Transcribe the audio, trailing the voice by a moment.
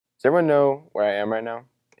Does everyone know where I am right now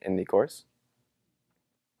in the course?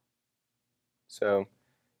 So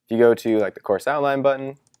if you go to like the course outline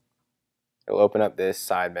button, it'll open up this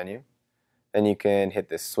side menu. Then you can hit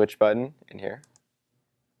this switch button in here.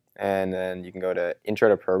 And then you can go to Intro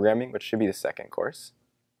to Programming, which should be the second course.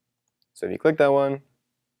 So if you click that one,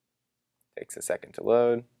 it takes a second to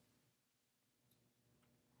load.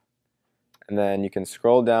 And then you can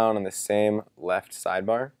scroll down on the same left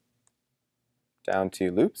sidebar down to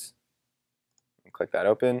loops. And click that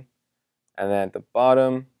open. And then at the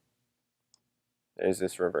bottom, there's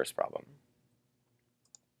this reverse problem.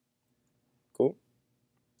 Cool.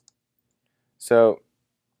 So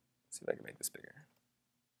let's see if I can make this bigger.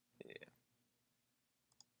 Yeah.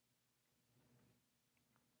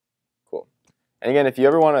 Cool. And again, if you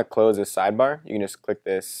ever want to close this sidebar, you can just click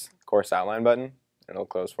this course outline button and it'll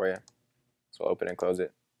close for you. So we'll open and close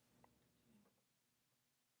it.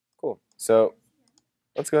 Cool. So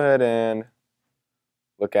let's go ahead and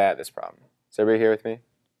look at this problem. Is everybody here with me?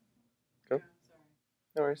 Cool.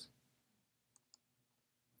 No worries.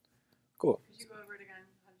 Cool. Could you go over it again?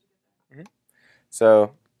 How did you get there?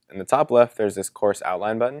 So in the top left, there's this course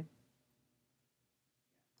outline button.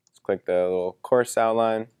 Just click the little course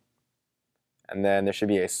outline. And then there should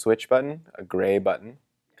be a switch button, a gray button,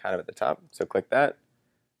 kind of at the top. So click that.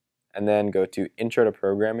 And then go to Intro to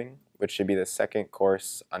Programming, which should be the second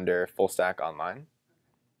course under Full Stack Online.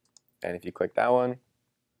 And if you click that one,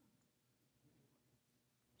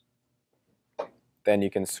 then you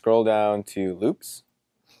can scroll down to loops.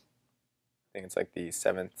 I think it's like the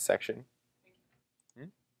 7th section.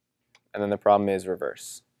 And then the problem is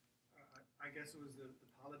reverse. I guess it was the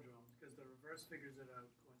palindrome, because the reverse figures it out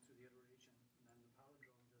going through the iteration, and then the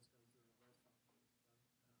palindrome just does the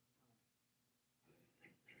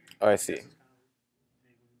reverse function. Oh, I see. This is kind of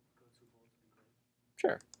maybe go through both.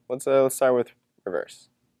 Sure. Let's start with reverse.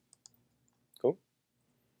 Cool.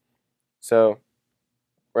 So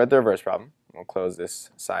we're at the reverse problem. We'll close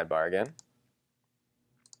this sidebar again.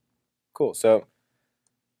 Cool. So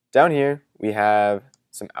down here we have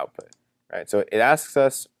some output, right? So it asks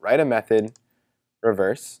us write a method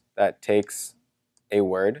reverse that takes a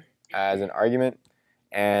word as an argument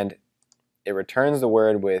and it returns the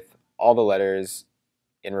word with all the letters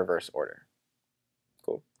in reverse order.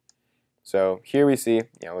 Cool. So here we see,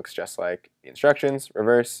 it looks just like the instructions,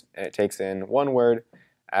 reverse, and it takes in one word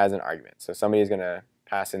as an argument. So somebody's going to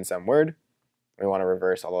pass in some word. We want to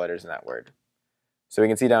reverse all the letters in that word. So we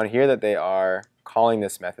can see down here that they are calling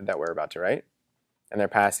this method that we're about to write, and they're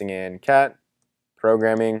passing in cat,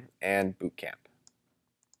 programming, and bootcamp.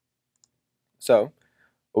 So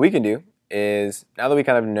what we can do is, now that we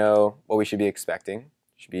kind of know what we should be expecting, it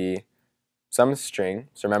should be some string.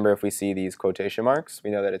 So remember, if we see these quotation marks, we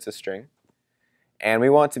know that it's a string. And we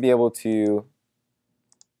want to be able to,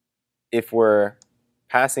 if we're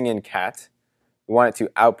passing in cat, we want it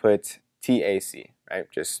to output TAC, right?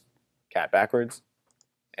 Just cat backwards.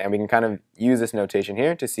 And we can kind of use this notation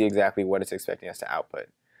here to see exactly what it's expecting us to output.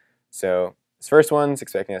 So this first one's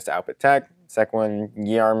expecting us to output tech, second one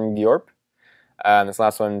yarm yorp, and this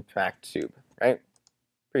last one pack tube, right?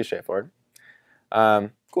 Pretty straightforward.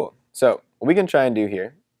 Cool. So what we can try and do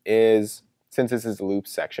here is, since this is the loop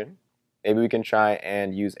section, maybe we can try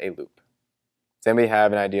and use a loop. Does anybody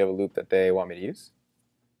have an idea of a loop that they want me to use?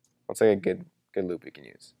 What's like a good loop we can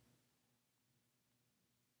use?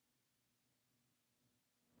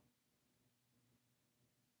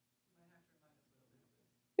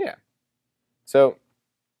 Yeah. So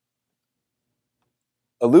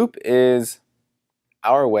a loop is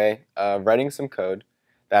our way of writing some code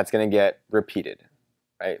that's going to get repeated,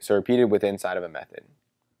 right? So repeated within inside of a method.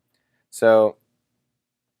 So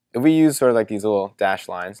if we use sort of like these little dash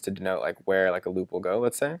lines to denote like where like a loop will go,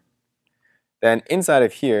 let's say, then inside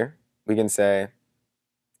of here we can say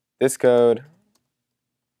this code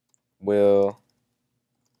will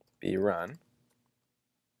be run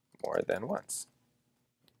more than once.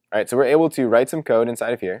 All right, so we're able to write some code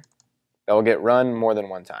inside of here that will get run more than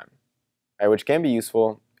one time, right, which can be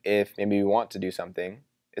useful if maybe we want to do something,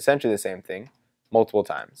 essentially the same thing, multiple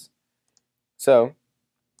times. So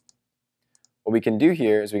what we can do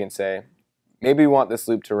here is we can say, maybe we want this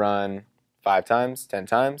loop to run 5 times, 10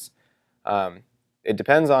 times. It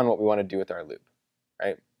depends on what we want to do with our loop,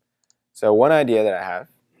 right? So one idea that I have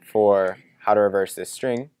for how to reverse this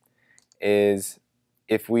string is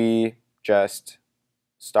if we just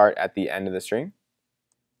start at the end of the string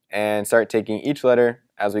and start taking each letter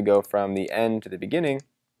as we go from the end to the beginning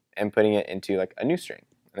and putting it into like a new string.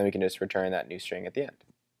 And then we can just return that new string at the end,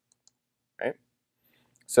 right?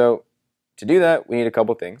 So to do that, we need a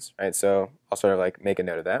couple things, right? So I'll sort of like make a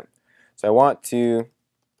note of that. So I want to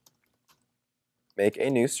make a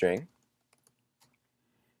new string,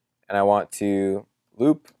 and I want to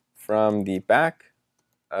loop from the back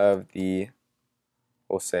of the,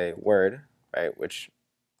 we'll say, word, right, which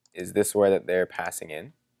is this word that they're passing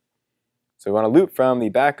in. So we want to loop from the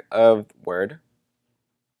back of word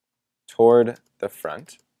toward the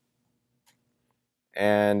front.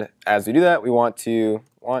 And as we do that, we want to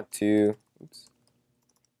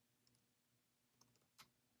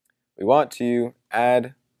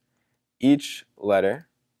add each letter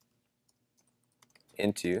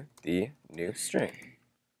into the new string.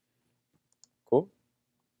 Cool.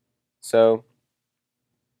 So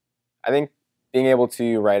I think being able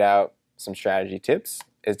to write out some strategy tips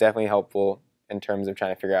is definitely helpful in terms of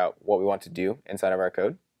trying to figure out what we want to do inside of our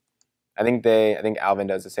code. I think Alvin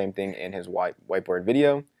does the same thing in his whiteboard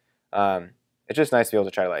video. It's just nice to be able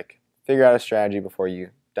to try to figure out a strategy before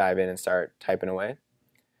you dive in and start typing away.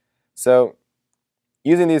 So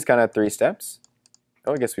using these kind of 3 steps,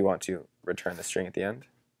 I guess we want to return the string at the end.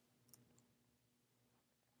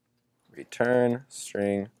 Return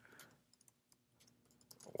string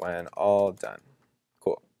when all done.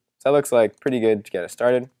 Cool. So that looks like pretty good to get us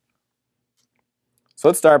started. So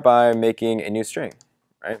let's start by making a new string,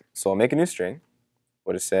 right? So we'll make a new string.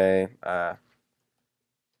 We'll just say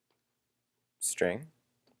string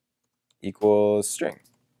equals string,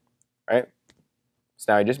 right?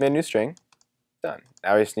 So now we just made a new string. Done.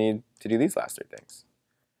 Now we just need to do these last 3 things.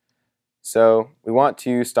 So we want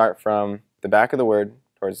to start from the back of the word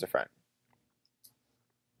towards the front.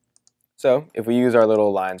 So if we use our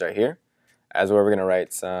little lines right here as where we're going to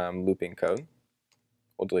write some looping code,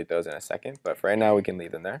 we'll delete those in a second, but for right now we can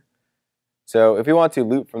leave them there. So if we want to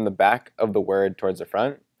loop from the back of the word towards the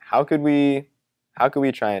front, how could we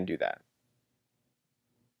try and do that?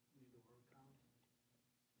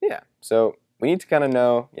 Yeah, so we need to kind of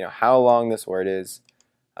know, how long this word is.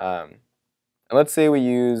 And let's say we'll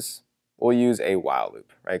use a while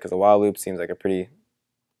loop, right? Because a while loop seems like a pretty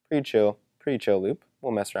chill loop.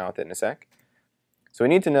 We'll mess around with it in a sec. So we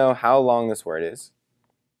need to know how long this word is.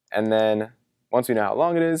 And then once we know how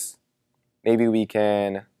long it is, maybe we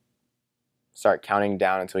can start counting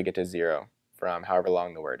down until we get to 0 from however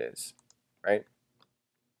long the word is, right?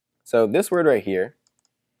 So this word right here,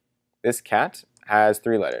 this cat, has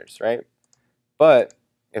 3 letters, right? But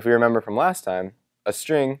if we remember from last time, a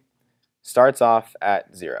string starts off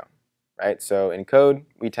at 0, right? So in code,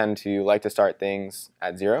 we tend to like to start things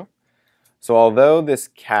at 0. So although this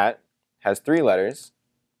cat has 3 letters,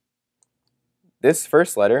 this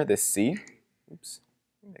first letter, this C, oops,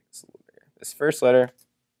 make this a little bigger. This first letter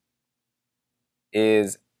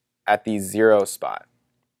is at the 0 spot.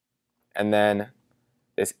 And then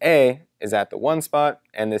this A is at the 1 spot,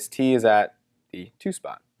 and this T is at the 2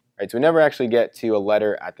 spot. Right? So we never actually get to a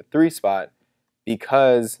letter at the 3 spot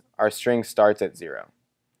because our string starts at 0.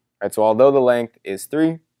 Right? So although the length is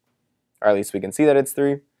 3, or at least we can see that it's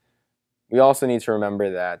 3, we also need to remember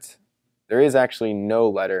that there is actually no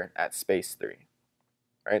letter at space 3.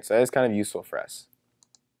 Right? So that is kind of useful for us.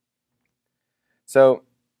 So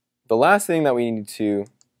the last thing that we need to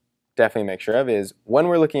definitely make sure of is when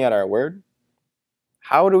we're looking at our word,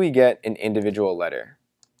 how do we get an individual letter?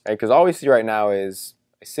 Right? Because all we see right now is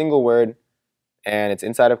a single word and it's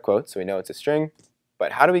inside of quotes, so we know it's a string.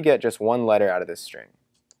 But how do we get just one letter out of this string?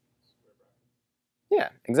 Yeah,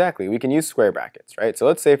 exactly. We can use square brackets, right? So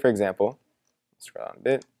let's say, for example, scroll down a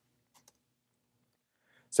bit.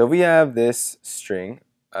 So we have this string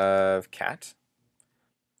of cat.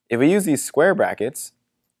 If we use these square brackets,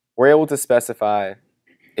 we're able to specify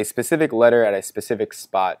a specific letter at a specific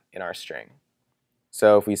spot in our string.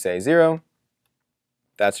 So if we say 0,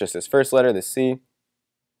 that's just this first letter, this C.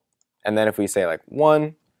 And then if we say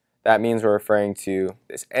 1, that means we're referring to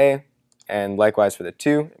this A. And likewise for the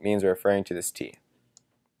 2, it means we're referring to this T.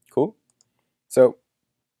 Cool? So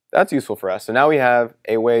that's useful for us. So now we have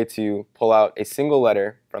a way to pull out a single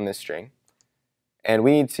letter from this string. And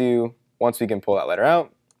we need to, once we can pull that letter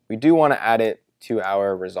out, we do want to add it to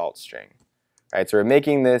our result string. Right? So we're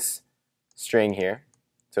making this string here.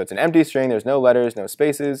 So it's an empty string, there's no letters, no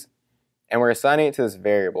spaces, and we're assigning it to this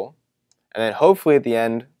variable. And then hopefully at the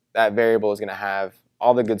end, that variable is going to have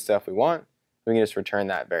all the good stuff we want. We can just return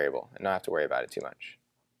that variable and not have to worry about it too much.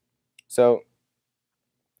 So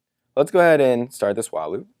let's go ahead and start this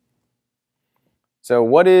while loop. So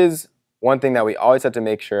what is one thing that we always have to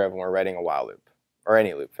make sure of when we're writing a while loop, or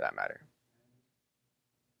any loop for that matter?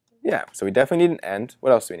 Yeah, so we definitely need an end.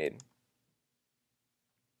 What else do we need?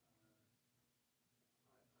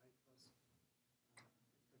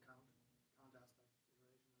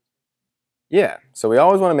 Yeah, so we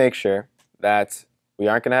always want to make sure that we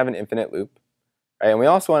aren't going to have an infinite loop. right? And we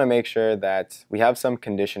also want to make sure that we have some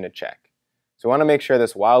condition to check. So we want to make sure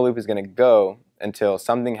this while loop is going to go until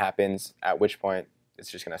something happens, at which point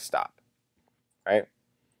it's just going to stop, right?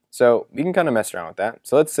 So we can kind of mess around with that.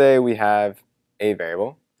 So let's say we have a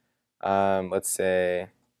variable. Let's say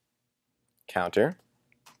counter,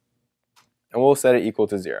 and we'll set it equal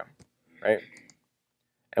to 0, right?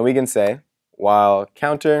 And we can say while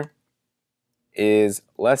counter is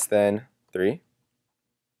less than 3.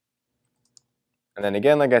 And then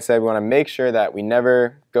again, like I said, we want to make sure that we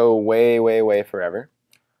never go way, way, way forever.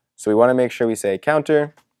 So we want to make sure we say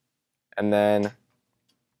counter, and then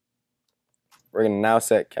we're going to now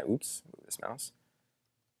set, oops, move this mouse.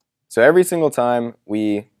 So every single time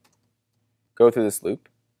we go through this loop,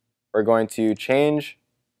 we're going to change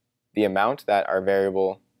the amount that our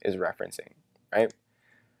variable is referencing, right?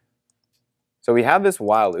 So we have this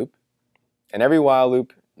while loop, and every while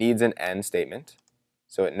loop needs an end statement.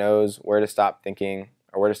 So it knows where to stop thinking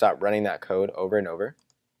or where to stop running that code over and over.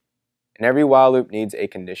 And every while loop needs a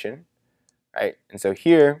condition, right? And so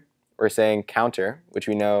here we're saying counter, which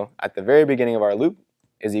we know at the very beginning of our loop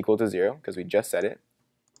is equal to 0 because we just said it.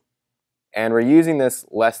 And we're using this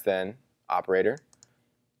less than operator,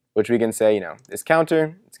 which we can say, this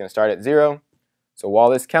counter, it's going to start at 0. So while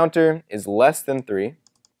this counter is less than 3, we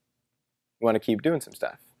want to keep doing some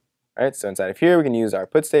stuff, right? So inside of here, we can use our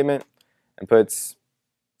put statement and puts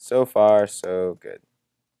so far, so good,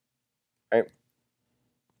 right?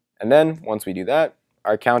 And then once we do that,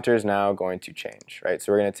 our counter is now going to change, right?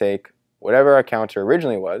 So we're going to take whatever our counter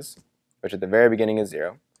originally was, which at the very beginning is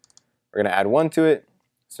 0. We're going to add 1 to it,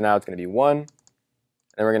 so now it's going to be 1, and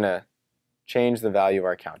then we're going to change the value of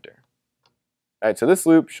our counter. All right, so this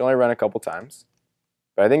loop should only run a couple times,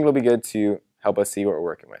 but I think it'll be good to help us see what we're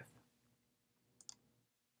working with.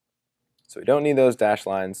 So we don't need those dash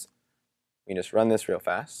lines. We can just run this real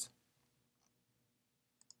fast.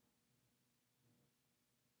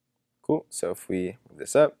 Cool, so if we move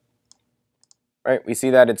this up, right, we see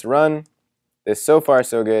that it's run this so far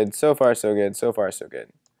so good, so far so good, so far so good.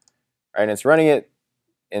 Right, and it's running it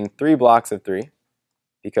in 3 blocks of 3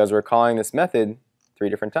 because we're calling this method 3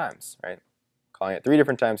 different times, right? Calling it 3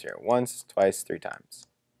 different times here, once, twice, 3 times,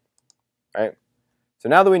 right? So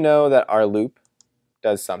now that we know that our loop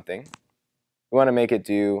does something, we want to make it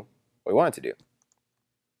do what we want it to do.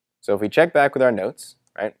 So if we check back with our notes,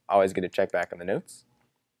 right, always good to check back on the notes.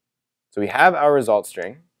 So we have our result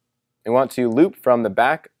string. We want to loop from the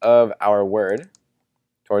back of our word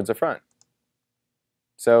towards the front.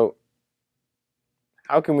 So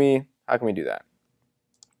how can we do that?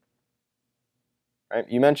 Right?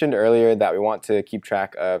 You mentioned earlier that we want to keep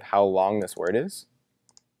track of how long this word is.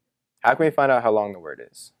 How can we find out how long the word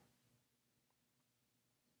is?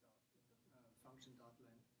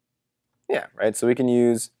 Yeah, right. So we can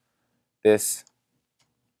use this.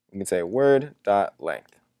 We can say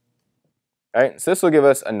word.length. Right? So this will give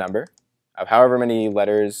us a number of however many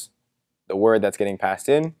letters the word that's getting passed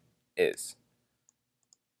in is.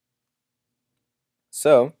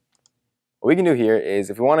 So what we can do here is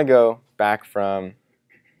if we want to go back from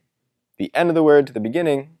the end of the word to the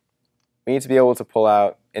beginning, we need to be able to pull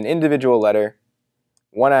out an individual letter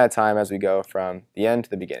one at a time as we go from the end to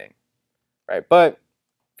the beginning. Right? But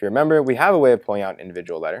if you remember, we have a way of pulling out an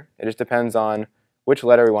individual letter. It just depends on which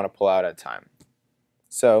letter we want to pull out at a time.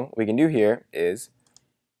 So what we can do here is,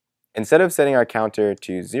 instead of setting our counter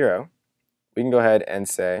to 0, we can go ahead and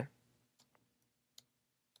say,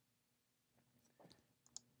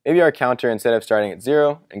 maybe our counter, instead of starting at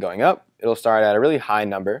 0 and going up, it'll start at a really high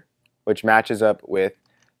number, which matches up with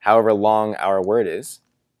however long our word is,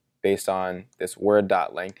 based on this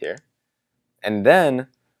word.length here. And then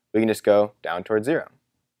we can just go down towards 0,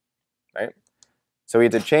 right? So we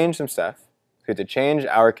have to change some stuff. We have to change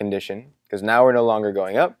our condition, because now we're no longer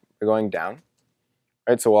going up, we're going down.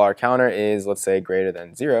 Right? So while our counter is, let's say, greater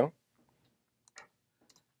than 0,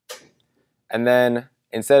 and then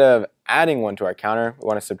instead of adding 1 to our counter, we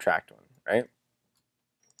want to subtract 1, right?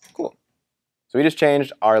 Cool. So we just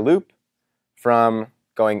changed our loop from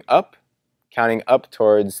going up, counting up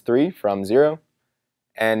towards 3 from 0,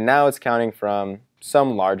 and now it's counting from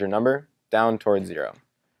some larger number down towards 0.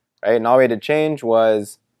 Right? And all we had to change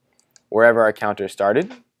was wherever our counter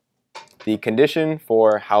started, the condition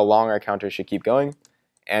for how long our counter should keep going,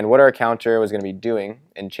 and what our counter was going to be doing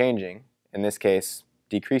and changing, in this case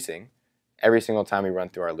decreasing, every single time we run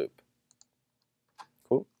through our loop.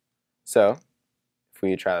 Cool. So if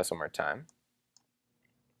we try this one more time.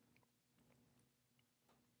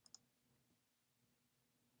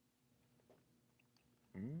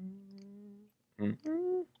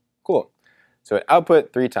 Cool. So it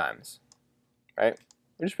output 3 times, right?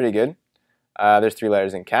 Which is pretty good. There's 3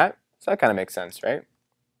 letters in cat, so that kind of makes sense, right?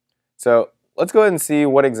 So let's go ahead and see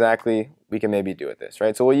what exactly we can maybe do with this,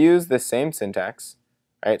 right? So we'll use this same syntax,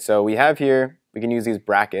 right? So we have here, we can use these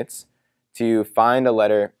brackets to find a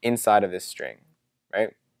letter inside of this string,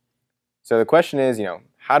 right? So the question is,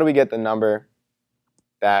 how do we get the number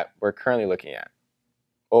that we're currently looking at?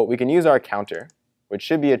 Well, we can use our counter, which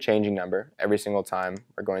should be a changing number every single time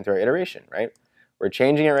we're going through our iteration, right? We're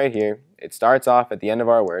changing it right here. It starts off at the end of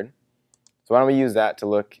our word. So why don't we use that to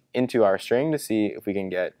look into our string to see if we can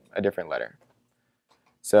get a different letter.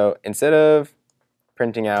 So instead of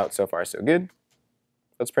printing out so far so good,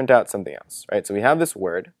 let's print out something else, right? So we have this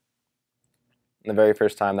word, and the very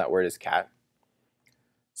first time that word is cat.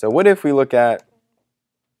 So what if we look at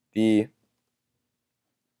the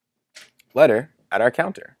letter at our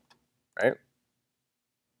counter, right?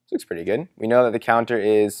 This looks pretty good. We know that the counter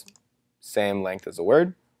is same length as the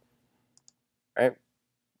word, right?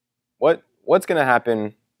 What's going to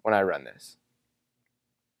happen when I run this?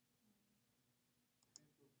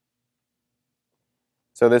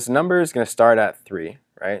 So this number is going to start at 3,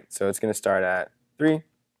 right? So it's going to start at 3.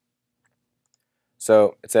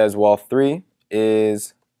 So it says while 3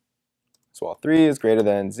 is greater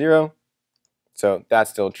than 0. So that's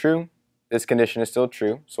still true. This condition is still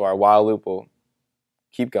true. So our while loop will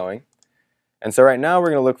keep going. And so right now we're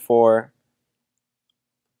going to look for,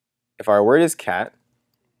 if our word is cat,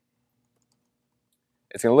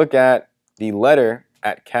 it's going to look at the letter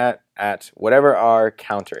at cat at whatever our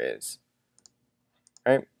counter is,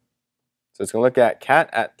 right? So it's going to look at cat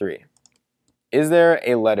at 3. Is there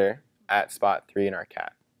a letter at spot 3 in our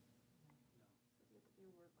cat?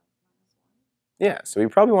 Yeah, so we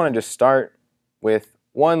probably want to just start with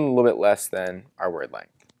one a little bit less than our word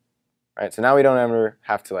length, right? So now we don't ever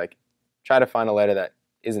have to try to find a letter that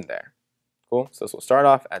isn't there. Cool. So this will start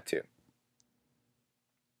off at 2.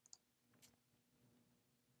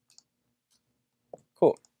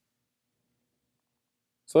 Cool.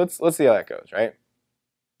 So let's see how that goes, right?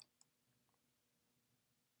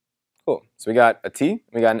 Cool. So we got a T,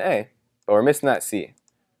 we got an A, but we're missing that C.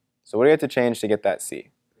 So what do we have to change to get that C?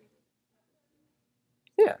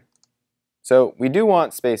 Yeah. So we do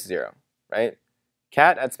want space 0, right?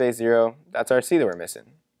 Cat at space 0, that's our C that we're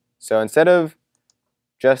missing. So instead of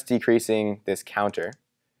just decreasing this counter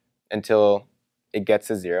until it gets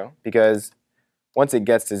to 0, because once it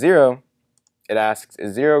gets to 0, it asks,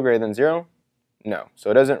 is 0 greater than 0? No. So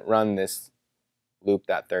it doesn't run this loop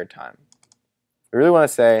that third time. We really want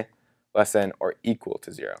to say less than or equal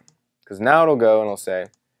to 0, because now it'll go and it'll say,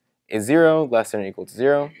 is 0 less than or equal to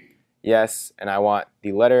 0? Yes, and I want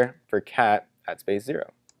the letter for cat at space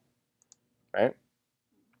 0, right?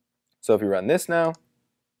 So if we run this now,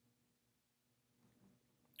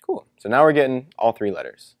 cool. So now we're getting all 3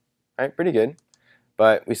 letters, right? Pretty good.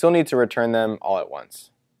 But we still need to return them all at once,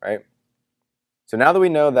 right? So now that we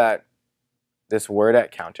know that this word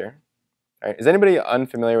at counter, right? Is anybody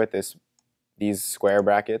unfamiliar with these square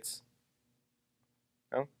brackets?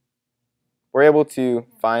 No? We're able to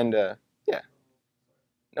find a, yeah,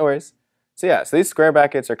 no worries. So yeah, so these square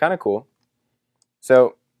brackets are kind of cool.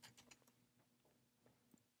 So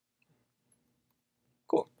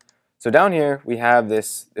cool. So down here we have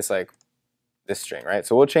this string, right?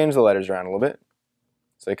 So we'll change the letters around a little bit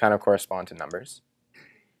so they kind of correspond to numbers.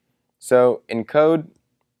 So in code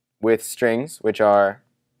with strings, which are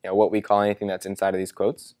what we call anything that's inside of these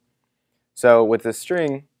quotes. So with the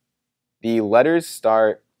string, the letters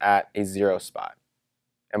start at a 0 spot.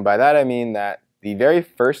 And by that I mean that the very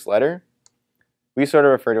first letter we sort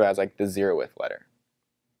of refer to as the 0th letter.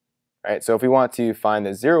 Right? So if we want to find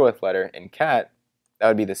the 0th letter in cat, that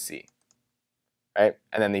would be the C. Right?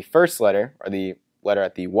 And then the first letter, or the letter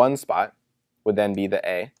at the 1 spot, would then be the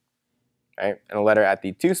A. Right? And the letter at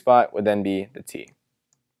the 2 spot would then be the T.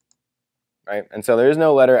 Right? And so there is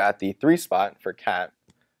no letter at the 3 spot for cat,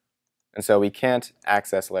 and so we can't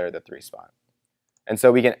access a letter at the 3 spot. And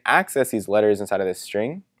so we can access these letters inside of this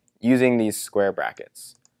string using these square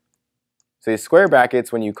brackets. So these square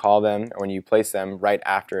brackets, when you call them or when you place them right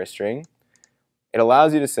after a string, it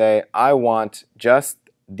allows you to say, I want just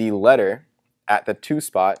the letter at the 2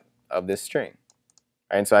 spot of this string.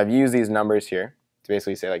 Right? And so I've used these numbers here to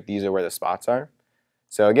basically say these are where the spots are.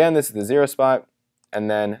 So again, this is the 0 spot, and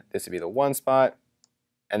then this would be the 1 spot,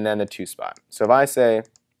 and then the 2 spot. So if I say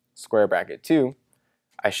square bracket 2,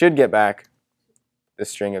 I should get back the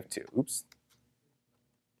string of 2. Oops.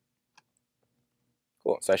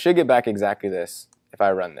 Cool. So I should get back exactly this if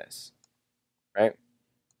I run this, right?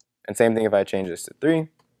 And same thing if I change this to 3,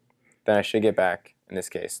 then I should get back, in this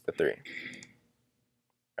case, the 3,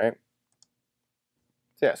 right?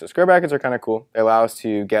 So yeah, so square brackets are kind of cool. They allow us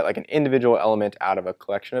to get like an individual element out of a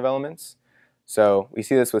collection of elements. So we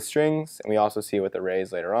see this with strings, and we also see it with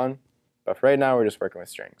arrays later on. But for right now, we're just working with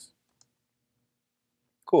strings.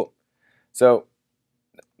 Cool. So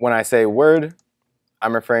when I say word,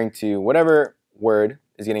 I'm referring to whatever word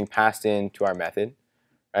is getting passed into our method.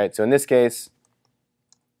 Right? So in this case,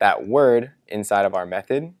 that word inside of our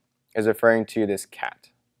method is referring to this cat.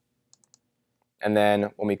 And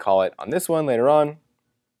then when we call it on this one later on,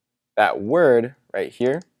 that word right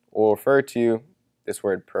here will refer to this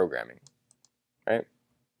word programming. Right?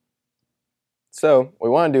 So what we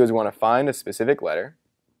want to do is we want to find a specific letter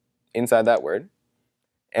inside that word,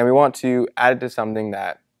 and we want to add it to something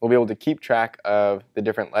that we'll be able to keep track of the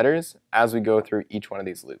different letters as we go through each one of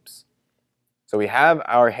these loops. So we have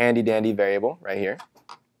our handy dandy variable right here.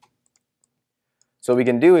 So what we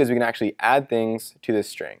can do is we can actually add things to this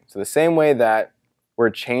string. So the same way that we're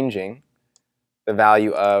changing the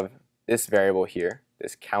value of this variable here,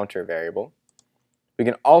 this counter variable, we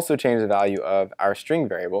can also change the value of our string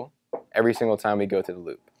variable every single time we go through the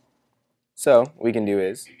loop. So what we can do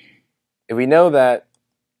is, if we know that,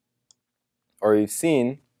 or we've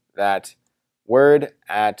seen that word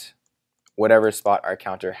at whatever spot our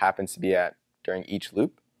counter happens to be at during each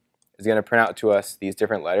loop is going to print out to us these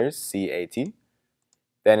different letters, C, A, T,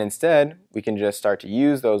 then instead we can just start to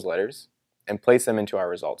use those letters and place them into our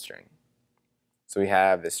result string. So we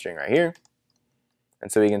have this string right here,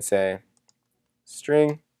 and so we can say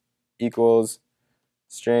string equals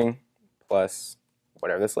string plus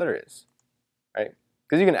whatever this letter is, right?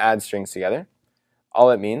 Because you can add strings together.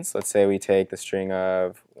 All it means, let's say we take the string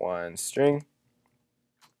of one string,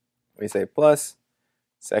 we say plus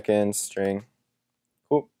second string.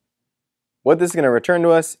 Cool. What this is going to return to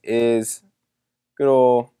us is good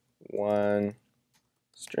old one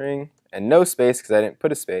string and no space because I didn't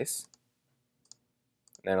put a space.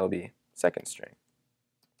 And then it'll be second string.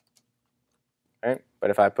 All right?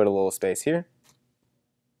 But if I put a little space here,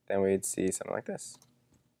 then we'd see something like this.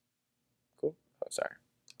 Cool. Oh, sorry.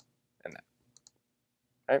 And that.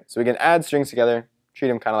 All right? So we can add strings together, treat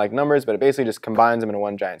them kind of like numbers, but it basically just combines them into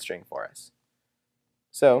one giant string for us.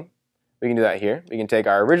 So we can do that here. We can take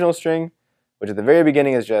our original string, which at the very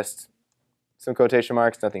beginning is just some quotation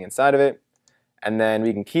marks, nothing inside of it, and then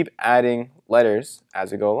we can keep adding letters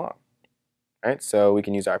as we go along. All right? So we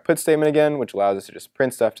can use our put statement again, which allows us to just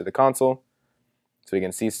print stuff to the console. So we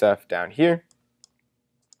can see stuff down here.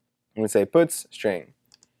 And we say puts string.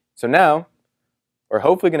 So now we're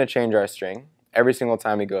hopefully going to change our string every single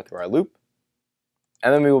time we go through our loop.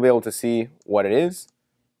 And then we will be able to see what it is.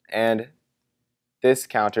 And this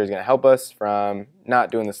counter is going to help us from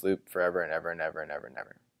not doing this loop forever and ever and ever and ever and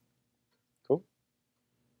ever. Cool.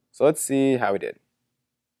 So let's see how we did.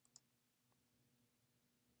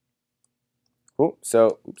 Cool.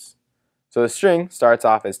 So the string starts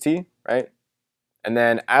off as T, right? And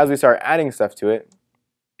then as we start adding stuff to it,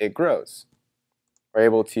 it grows. We're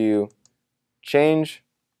able to change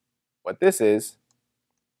what this is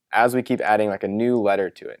as we keep adding like a new letter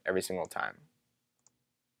to it every single time.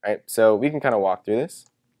 Right? So we can kind of walk through this.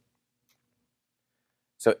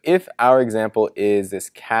 So if our example is this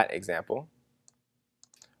cat example,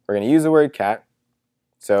 we're going to use the word cat.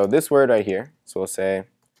 So this word right here, so we'll say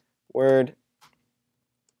word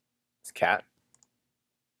is cat.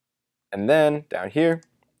 And then down here,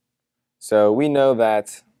 so we know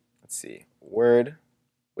that, let's see, word,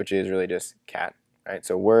 which is really just cat, right?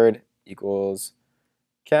 So word equals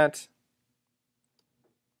cat.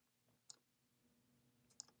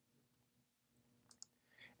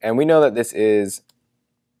 And we know that this is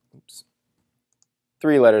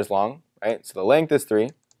 3 letters long, right? So the length is 3.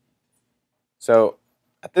 So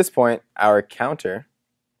at this point, our counter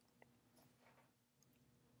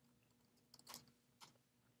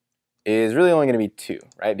is really only going to be 2,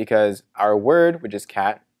 right? Because our word, which is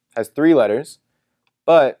cat, has 3 letters,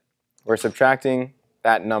 but we're subtracting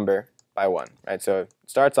that number by 1, right? So it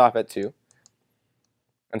starts off at 2.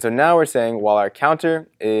 And so now we're saying while our counter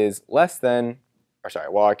is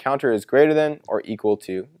while our counter is greater than or equal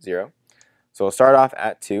to 0, so we'll start off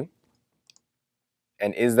at 2.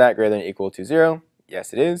 And is that greater than or equal to 0?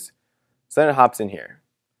 Yes, it is. So then it hops in here.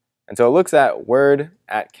 And so it looks at word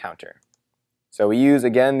at counter. So we use,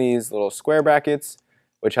 again, these little square brackets,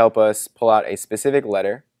 which help us pull out a specific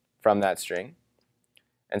letter from that string.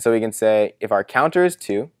 And so we can say if our counter is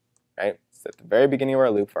 2, right, so at the very beginning of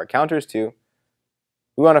our loop, if our counter is 2,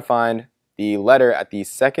 we want to find the letter at the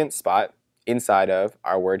second spot inside of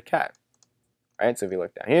our word cat. Right, so if you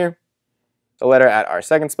look down here, the letter at our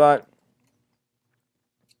second spot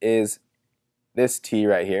is this T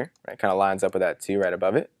right here, right, kind of lines up with that 2 right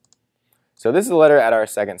above it. So this is the letter at our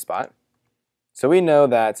second spot. So we know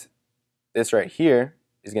that this right here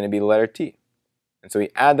is going to be the letter T. And so we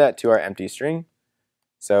add that to our empty string.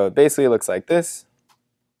 So it basically looks like this.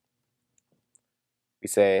 We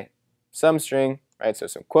say some string, right? So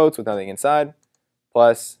some quotes with nothing inside,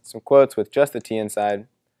 plus some quotes with just the T inside.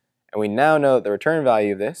 And we now know the return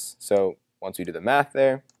value of this. So once we do the math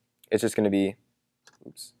there, it's just going to be,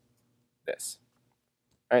 this.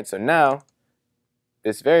 All right, so now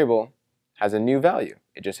this variable has a new value.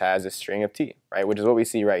 It just has a string of T, right? Which is what we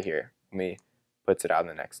see right here when we puts it out in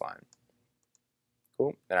the next line.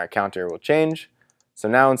 Cool. Then our counter will change. So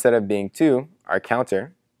now instead of being 2, our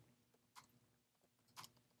counter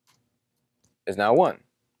is now 1,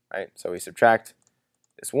 right? So we subtract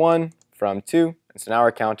this 1 from 2, and so now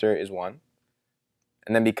our counter is 1.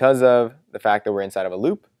 And then because of the fact that we're inside of a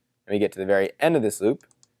loop, and we get to the very end of this loop,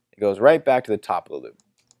 it goes right back to the top of the loop.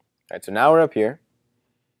 All right, so now we're up here,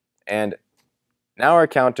 and now our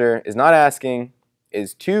counter is not asking,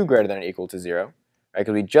 is 2 greater than or equal to 0, right?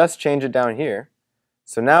 Because we just changed it down here.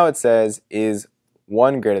 So now it says, is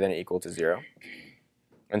 1 greater than or equal to 0?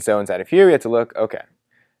 And so inside of here, we have to look, okay.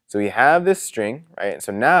 So we have this string, right? And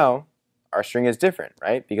so now our string is different,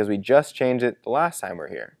 right? Because we just changed it the last time we're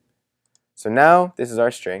here. So now this is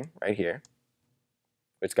our string right here,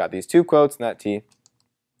 which got these 2 quotes and that T.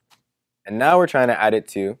 And now we're trying to add it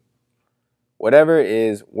to whatever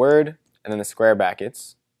is word and then the square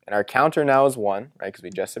brackets. And our counter now is 1, right? Because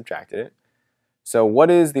we just subtracted it. So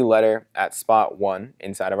what is the letter at spot 1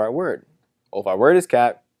 inside of our word? Well, if our word is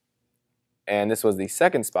cat, and this was the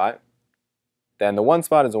second spot, then the 1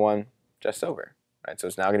 spot is a 1 just over, right? So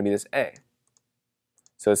it's now going to be this A.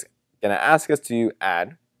 So it's going to ask us to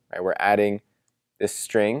add, right? We're adding this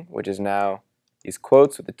string, which is now these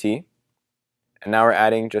quotes with the T, and now we're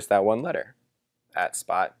adding just that 1 letter at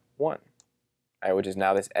spot 1, right? Which is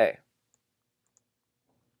now this A.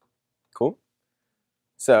 Cool?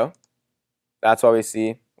 So that's why we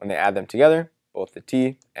see when they add them together, both the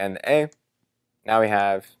T and the A, now we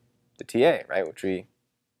have the TA, right, which we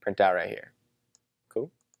print out right here.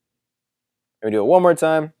 Cool. And we do it one more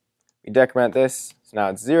time. We decrement this, so now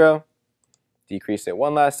it's 0. Decrease it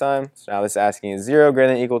one last time, so now this is asking is 0 greater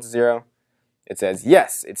than or equal to 0? It says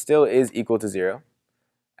yes, it still is equal to 0.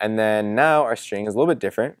 And then now our string is a little bit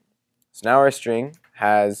different. So now our string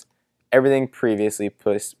has everything previously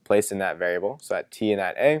placed in that variable, so that T and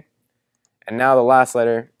that A. And now the last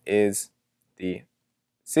letter is the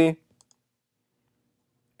C.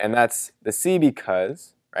 And that's the C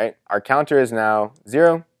because, right, our counter is now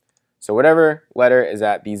 0. So whatever letter is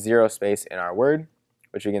at the 0 space in our word,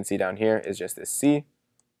 which we can see down here, is just this C.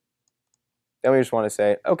 Then we just want to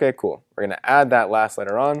say, okay, cool. We're going to add that last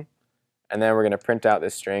letter on, and then we're going to print out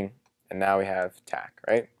this string, and now we have tack,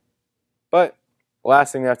 right? But the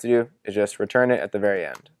last thing we have to do is just return it at the very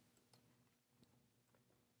end.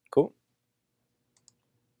 Cool.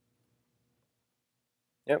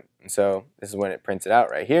 Yep, and so this is when it prints it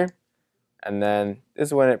out right here, and then this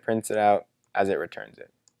is when it prints it out as it returns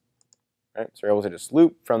it. Right? So we're able to just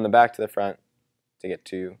loop from the back to the front to get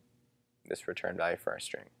to this return value for our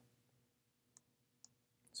string.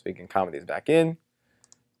 So we can comment these back in.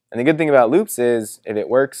 And the good thing about loops is if it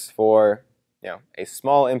works for a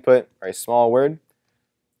small input or a small word,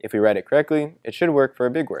 if we write it correctly, it should work for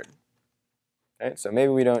a big word. Right? So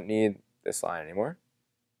maybe we don't need this line anymore.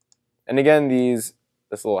 And again, this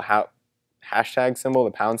little hashtag symbol,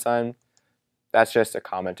 the pound sign, that's just a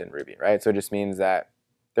comment in Ruby, right? So it just means that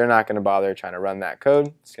they're not going to bother trying to run that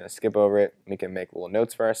code. It's going to skip over it. We can make little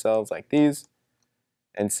notes for ourselves like these.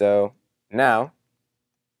 And so now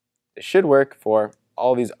it should work for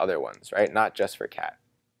all these other ones, right? Not just for cat.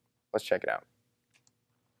 Let's check it out.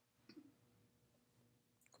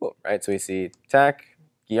 Cool, right? So we see tack,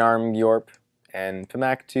 gyarm, gyorp, and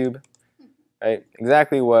pamak tube, right?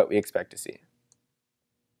 Exactly what we expect to see.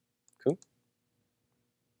 Cool?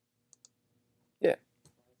 Yeah.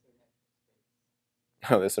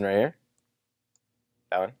 Oh, this one right here?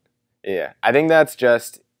 That one? Yeah. I think that's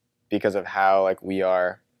just because of how we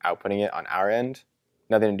are outputting it on our end.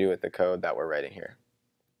 Nothing to do with the code that we're writing here.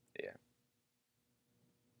 Yeah.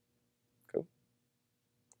 Cool.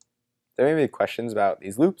 There may be questions about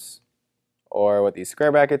these loops, or what these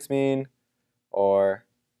square brackets mean, or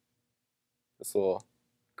this little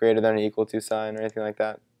greater than or equal to sign, or anything like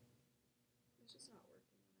that. It's just not working.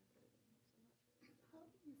 How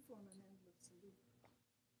do you form an endless loop?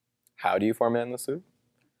 How do you form an endless loop?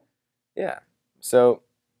 Yeah. So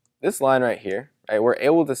this line right here, right, we're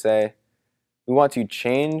able to say we want to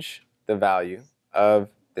change the value of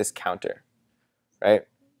this counter, right?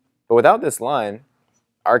 But without this line,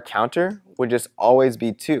 our counter would just always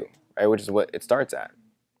be 2, right, which is what it starts at.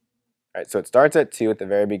 Right, so it starts at 2 at the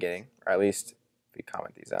very beginning, or at least if we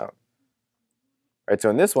comment these out. Right, so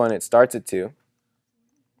in this one, it starts at 2,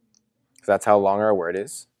 because that's how long our word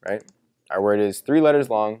is, right? Our word is 3 letters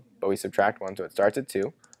long, but we subtract 1, so it starts at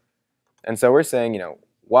 2. And so we're saying,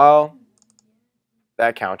 while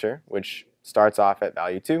that counter, which starts off at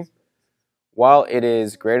value 2, while it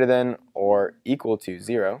is greater than or equal to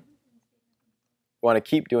 0, we want to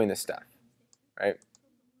keep doing this stuff, right?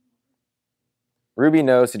 Ruby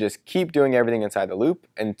knows to just keep doing everything inside the loop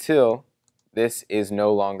until this is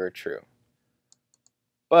no longer true.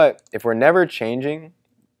 But if we're never changing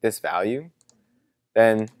this value,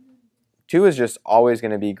 then 2 is just always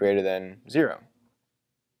going to be greater than 0.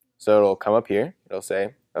 So it'll come up here, it'll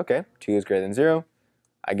say, okay, 2 is greater than 0,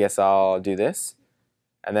 I guess I'll do this.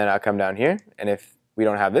 And then I'll come down here, and if we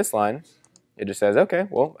don't have this line, it just says, okay,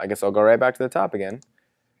 well, I guess I'll go right back to the top again.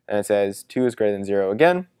 And it says 2 is greater than 0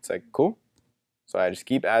 again. It's like, cool. So I just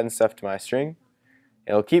keep adding stuff to my string.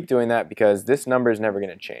 It'll keep doing that because this number is never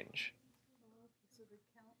going to change. So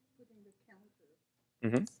putting the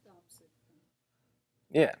counter stops it.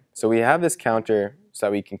 Yeah, so we have this counter so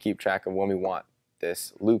that we can keep track of when we want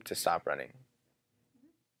this loop to stop running.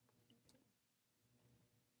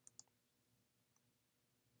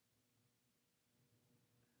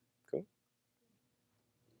 Cool.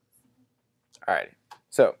 All right,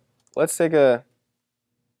 so let's take a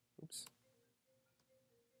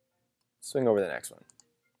swing over the next one.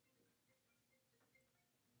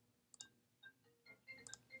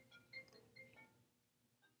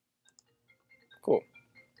 Cool.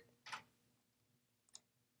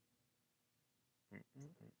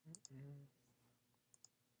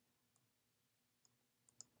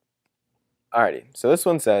 Alrighty, so this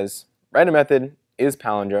one says, write a method is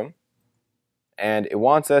palindrome, and it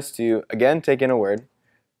wants us to, again, take in a word,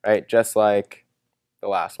 right, just like the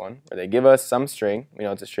last one, where they give us some string. We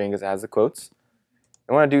know it's a string because it has the quotes.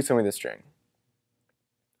 We want to do something with the string.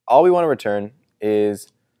 All we want to return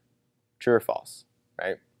is true or false,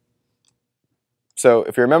 right? So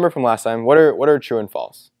if you remember from last time, what are true and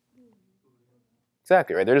false?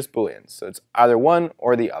 Exactly, right? They're just booleans. So it's either one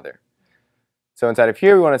or the other. So inside of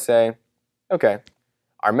here, we want to say, okay,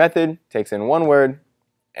 our method takes in one word,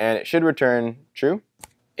 and it should return true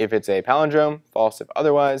if it's a palindrome, false if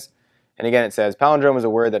otherwise. And again, it says palindrome is a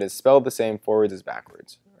word that is spelled the same forwards as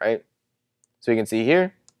backwards, right? So you can see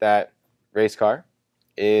here that race car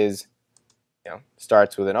is,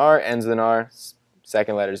 starts with an R, ends with an R,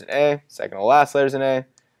 second letter's an A, second to last letter's an A,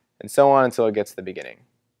 and so on until it gets to the beginning,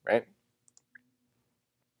 right?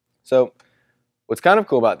 So what's kind of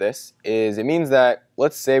cool about this is it means that,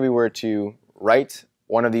 let's say we were to write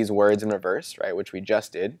one of these words in reverse, right, which we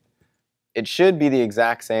just did, it should be the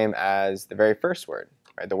exact same as the very first word,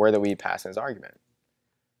 right, the word that we pass in as argument,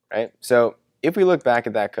 right? So if we look back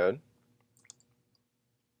at that code,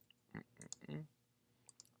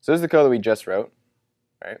 so this is the code that we just wrote,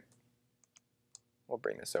 right? We'll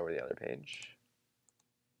bring this over to the other page.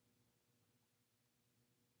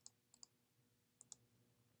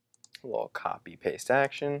 A little copy paste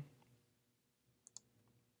action.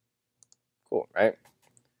 Cool, right?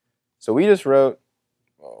 So we just wrote,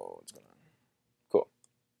 oh, what's going on? Cool.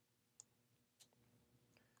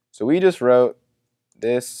 So we just wrote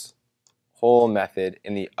this whole method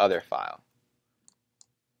in the other file.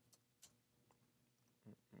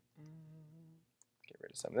 Get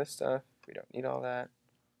rid of some of this stuff. We don't need all that.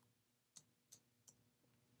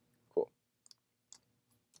 Cool.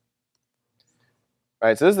 All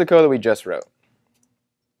right, so this is the code that we just wrote.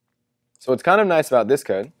 So what's kind of nice about this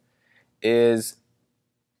code is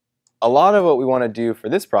a lot of what we want to do for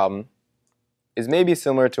this problem is maybe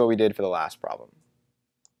similar to what we did for the last problem.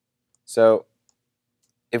 So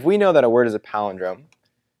if we know that a word is a palindrome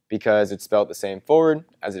because it's spelled the same forward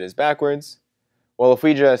as it is backwards, well, if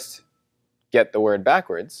we just get the word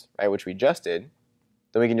backwards, right, which we just did,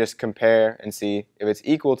 then we can just compare and see if it's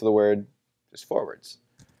equal to the word just forwards,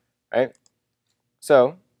 right?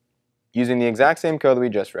 So using the exact same code that we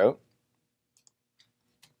just wrote,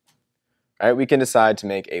 right, we can decide to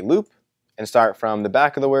make a loop and start from the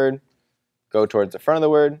back of the word, go towards the front of the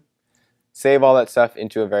word, save all that stuff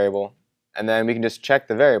into a variable, and then we can just check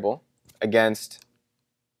the variable against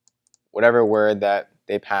whatever word that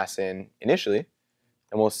they pass in initially,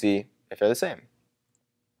 and we'll see if they're the same.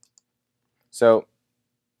 So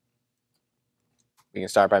we can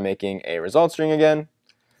start by making a result string again.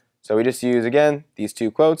 So we just use, again, these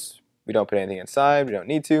two quotes. We don't put anything inside, we don't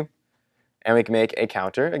need to. And we can make a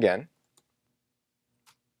counter again.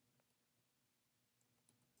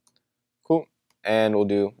 Cool. And we'll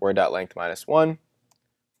do word.length -1.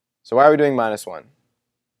 So why are we doing -1?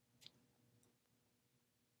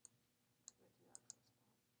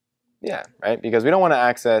 Yeah, right? Because we don't want to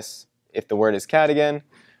access, if the word is cat again,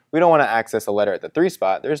 we don't want to access a letter at the 3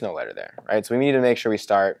 spot. There's no letter there, right? So we need to make sure we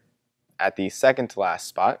start at the second to last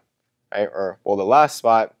spot, right? Or, well, the last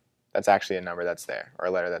spot, that's actually a number that's there, or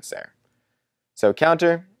a letter that's there. So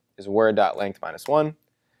counter is word.length minus 1.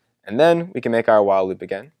 And then we can make our while loop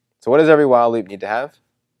again. So what does every while loop need to have?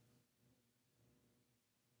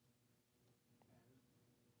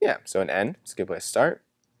 Yeah, so an end. It's a good place to start.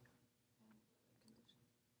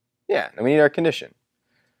 Yeah, and we need our condition.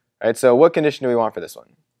 All right, so what condition do we want for this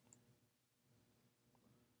one?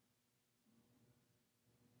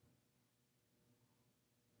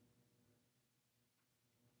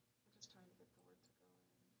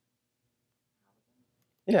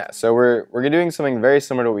 Yeah, so we're doing something very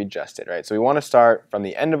similar to what we just did, right? So we want to start from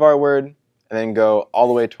the end of our word and then go all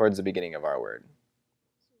the way towards the beginning of our word.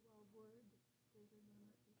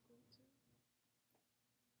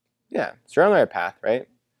 Yeah, so you're on the right path, right?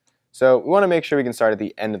 So we want to make sure we can start at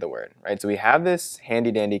the end of the word, right? So we have this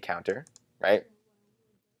handy dandy counter, right?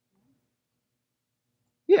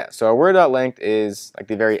 Yeah, so our word.length is like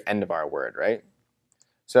the very end of our word, right?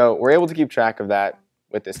 So we're able to keep track of that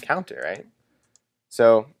with this counter, right?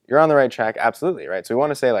 So you're on the right track, absolutely, right? So we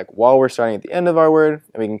want to say like while we're starting at the end of our word,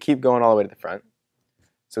 and we can keep going all the way to the front.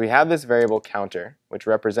 So we have this variable counter, which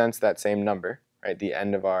represents that same number, right? The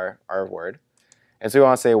end of our word. And so we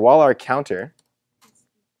want to say while our counter,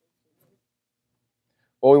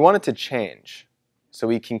 well, we want it to change. So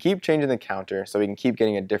we can keep changing the counter, so we can keep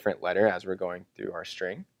getting a different letter as we're going through our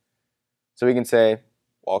string. So we can say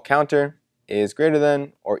while counter is greater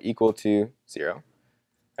than or equal to 0,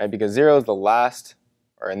 right? Because 0 is the last,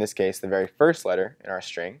 or in this case, the very first letter in our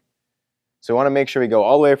string. So we want to make sure we go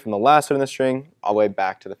all the way from the last letter in the string all the way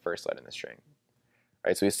back to the first letter in the string.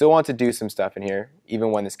 Right, so we still want to do some stuff in here,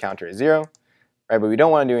 even when this counter is 0, right? But we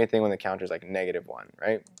don't want to do anything when the counter is like -1,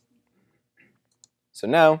 right? So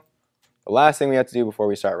now, the last thing we have to do before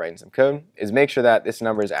we start writing some code is make sure that this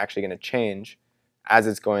number is actually going to change as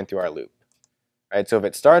it's going through our loop. Right, so if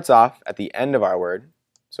it starts off at the end of our word,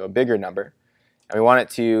 so a bigger number, and we want it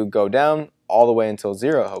to go down all the way until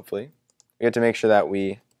 0, hopefully, we have to make sure that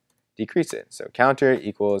we decrease it. So counter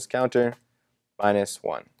equals counter minus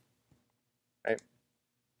 1. Right?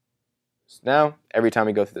 So now, every time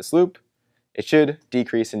we go through this loop, it should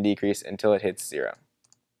decrease and decrease until it hits 0.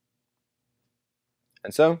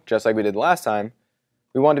 And so, just like we did last time,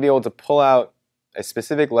 we want to be able to pull out a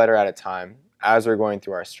specific letter at a time as we're going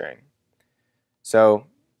through our string. So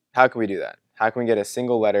how can we do that? How can we get a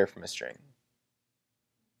single letter from a string?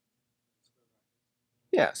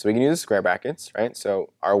 Yeah, so we can use square brackets, right?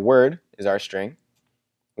 So our word is our string.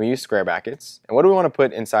 We use square brackets. And what do we want to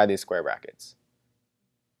put inside these square brackets?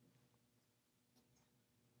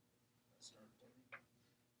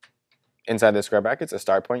 Inside the square brackets, a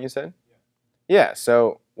start point, you said? Yeah,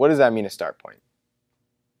 so what does that mean, a start point?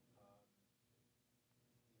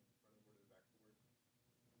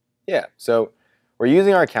 Yeah, so we're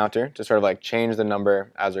using our counter to sort of like change the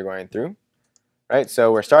number as we're going through, right?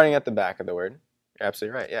 So we're starting at the back of the word. You're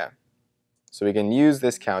absolutely right, yeah. So we can use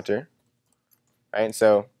this counter, right?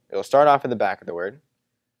 So it'll start off at the back of the word,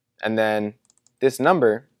 and then this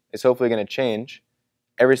number is hopefully going to change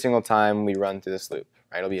every single time we run through this loop,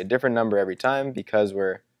 right? It'll be a different number every time because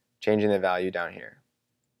we're changing the value down here.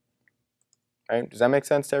 Right? Does that make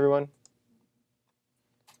sense to everyone?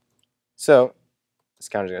 So this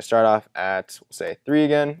counter is going to start off at, we'll say 3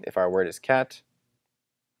 again if our word is cat.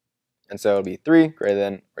 And so it'll be 3 greater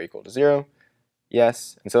than or equal to 0.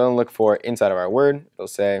 Yes. And so then look for inside of our word, it'll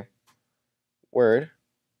say word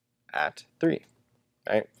at 3.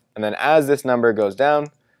 Right? And then as this number goes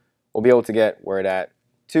down, we'll be able to get word at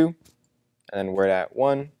 2, and then word at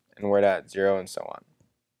 1, and word at 0, and so on.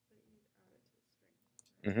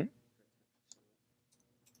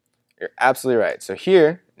 You're absolutely right. So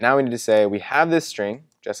here, now we need to say we have this string,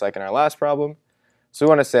 just like in our last problem. So we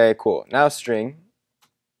want to say, cool, now string,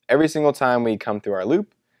 every single time we come through our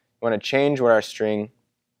loop, we want to change what our string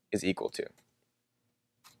is equal to.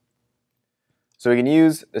 So we can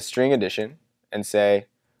use the string addition and say,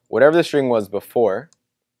 whatever the string was before,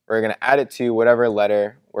 we're going to add it to whatever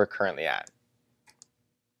letter we're currently at.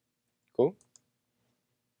 Cool?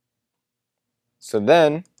 So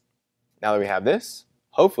then, now that we have this,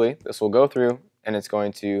 hopefully this will go through and it's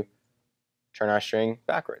going to turn our string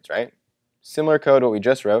backwards, right? Similar code what we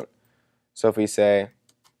just wrote. So if we say,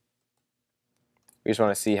 we just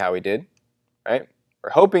want to see how we did, right? We're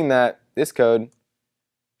hoping that this code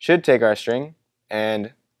should take our string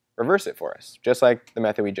and reverse it for us, just like the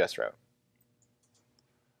method we just wrote.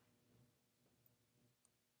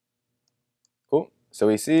 Cool. So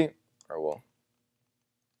we see, or we'll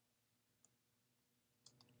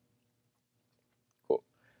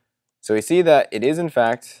So we see that it is in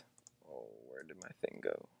fact, oh, where did my thing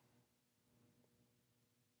go?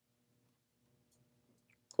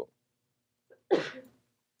 Cool.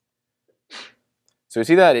 So we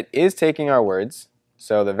see that it is taking our words.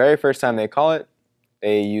 So the very first time they call it,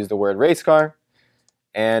 they use the word race car,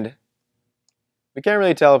 and we can't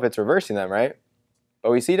really tell if it's reversing them, right? But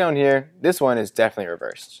we see down here, this one is definitely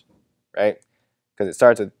reversed, right? Because it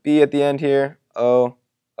starts with B at the end here, O,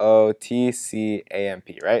 O, T, C, A, M,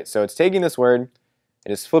 P, right? So it's taking this word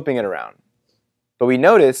and just flipping it around. But we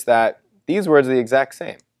notice that these words are the exact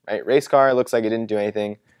same, right? Race car looks like it didn't do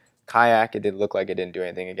anything. Kayak, it did look like it didn't do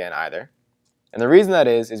anything again either. And the reason that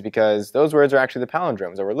is because those words are actually the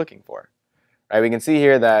palindromes that we're looking for, right? We can see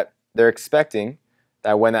here that they're expecting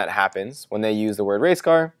that when that happens, when they use the word race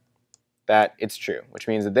car, that it's true, which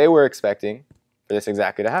means that they were expecting for this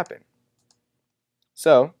exactly to happen.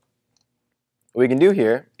 So what we can do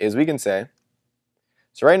here is we can say,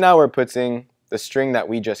 so right now we're putting the string that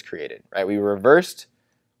we just created, right? We reversed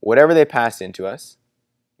whatever they passed into us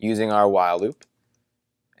using our while loop,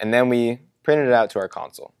 and then we printed it out to our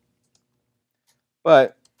console.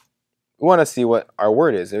 But we want to see what our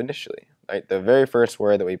word is initially, right? The very first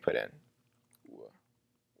word that we put in.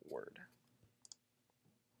 Word.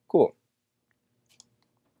 Cool.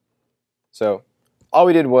 So all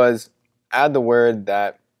we did was add the word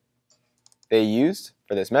that they used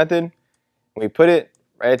for this method. We put it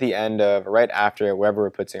right at the end of, right after wherever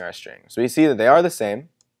we're putting our string. So we see that they are the same,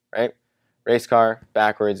 right? Race car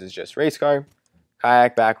backwards is just race car.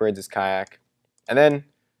 Kayak backwards is kayak. And then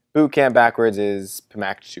boot camp backwards is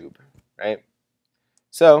tube, right?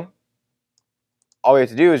 So all we have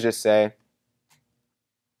to do is just say,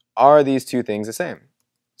 are these two things the same?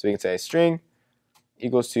 So we can say string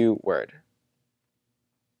equals to word.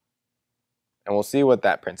 And we'll see what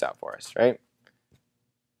that prints out for us, right?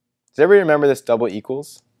 Does everybody remember this double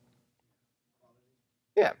equals?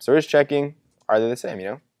 Yeah, so we're just checking, are they the same, you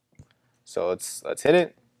know? So let's hit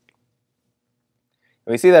it.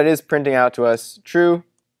 And we see that it is printing out to us true,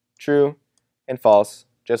 true, and false,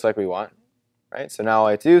 just like we want, right? So now all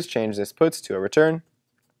I have to do is change this puts to a return.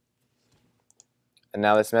 And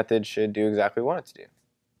now this method should do exactly what we want it to do.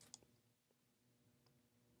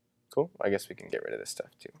 Cool, I guess we can get rid of this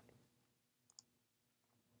stuff too.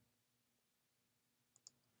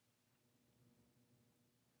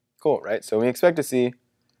 Cool, right? So we expect to see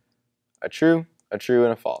a true, and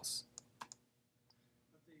a false.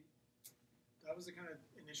 That was the kind of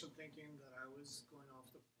initial thinking that I was going off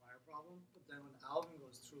the prior problem, but then when Alvin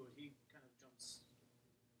goes through it, he kind of jumps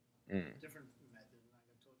a different method, and I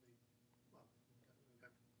got totally, well,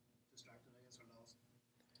 got distracted, I guess, or else.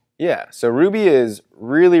 Yeah, so Ruby is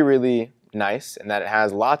really, really nice in that it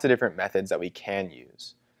has lots of different methods that we can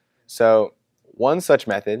use. So one such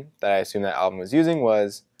method that I assume that Alvin was using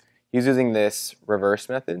was he was using this reverse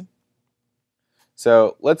method.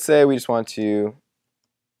 So let's say we just want to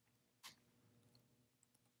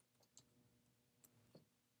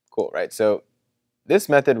cool, right? So this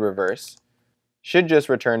method reverse should just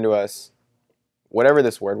return to us whatever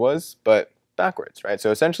this word was, but backwards, right?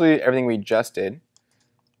 So essentially everything we just did,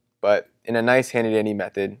 but in a nice handy-dandy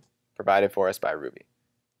method provided for us by Ruby.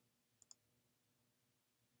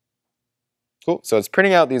 Cool, so it's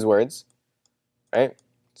printing out these words, right?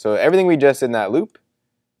 So everything we just did in that loop,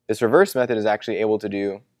 this reverse method is actually able to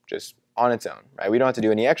do just on its own, right? We don't have to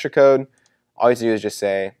do any extra code. All we have to do is just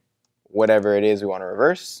say whatever it is we want to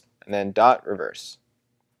reverse, and then dot reverse.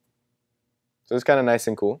 So it's kind of nice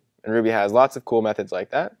and cool. And Ruby has lots of cool methods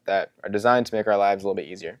like that that are designed to make our lives a little bit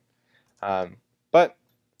easier. But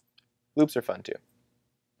loops are fun too.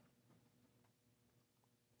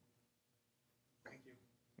 Thank you.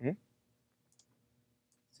 Mm-hmm.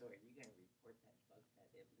 So are you going to report that bug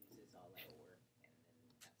that it loses all our work and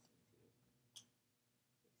then ask them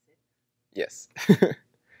to fix it? Yes,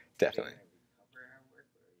 definitely. Are you going to recover our work,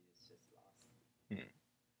 or is it just lost?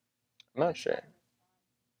 I'm not sure.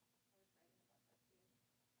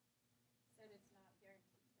 Said it's not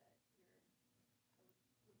guaranteed that your code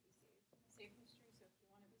would be saved. Safe history, so if you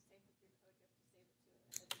want to be safe with your code, you have to save it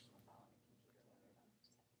to an additional file on your computer when you're done.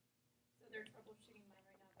 So they're troubleshooting mine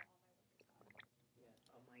right now, but all my work is gone. Yeah,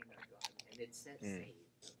 all mine are gone. And it says saved.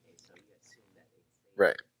 Okay, so you assume that it's saved.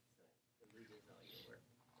 Right. So it loses all your work.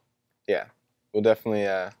 Yeah, we'll definitely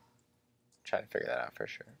try to figure that out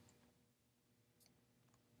for sure.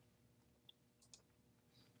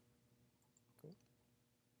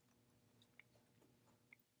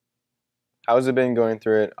 How's it been going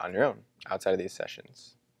through it on your own outside of these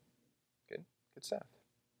sessions? Good stuff.